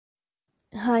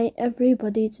Hi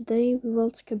everybody, today we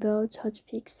will talk about how to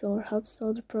fix or how to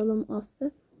solve the problem of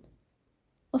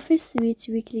OfficeSuite.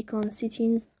 We click on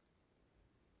settings.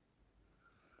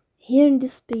 Here in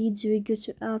this page we go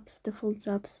to apps, default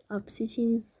apps, app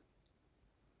settings.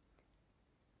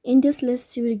 In this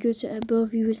list you will go to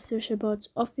above, you will search about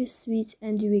OfficeSuite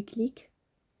and you will click.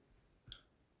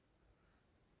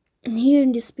 And here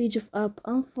in this page of app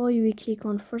info you will click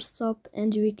on first stop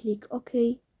and you will click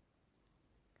OK.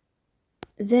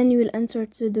 Then you will enter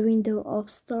to the window of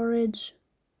storage.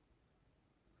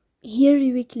 Here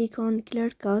you will click on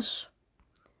clear cache.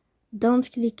 Don't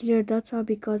click clear data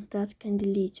because that can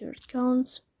delete your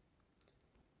account.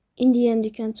 In the end,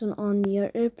 you can turn on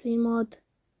your airplane mode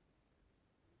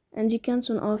and you can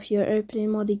turn off your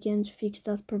airplane mode again to fix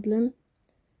that problem.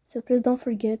 So please don't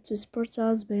forget to support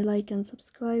us by like and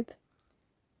subscribe.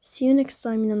 See you next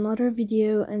time in another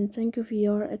video and thank you for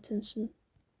your attention.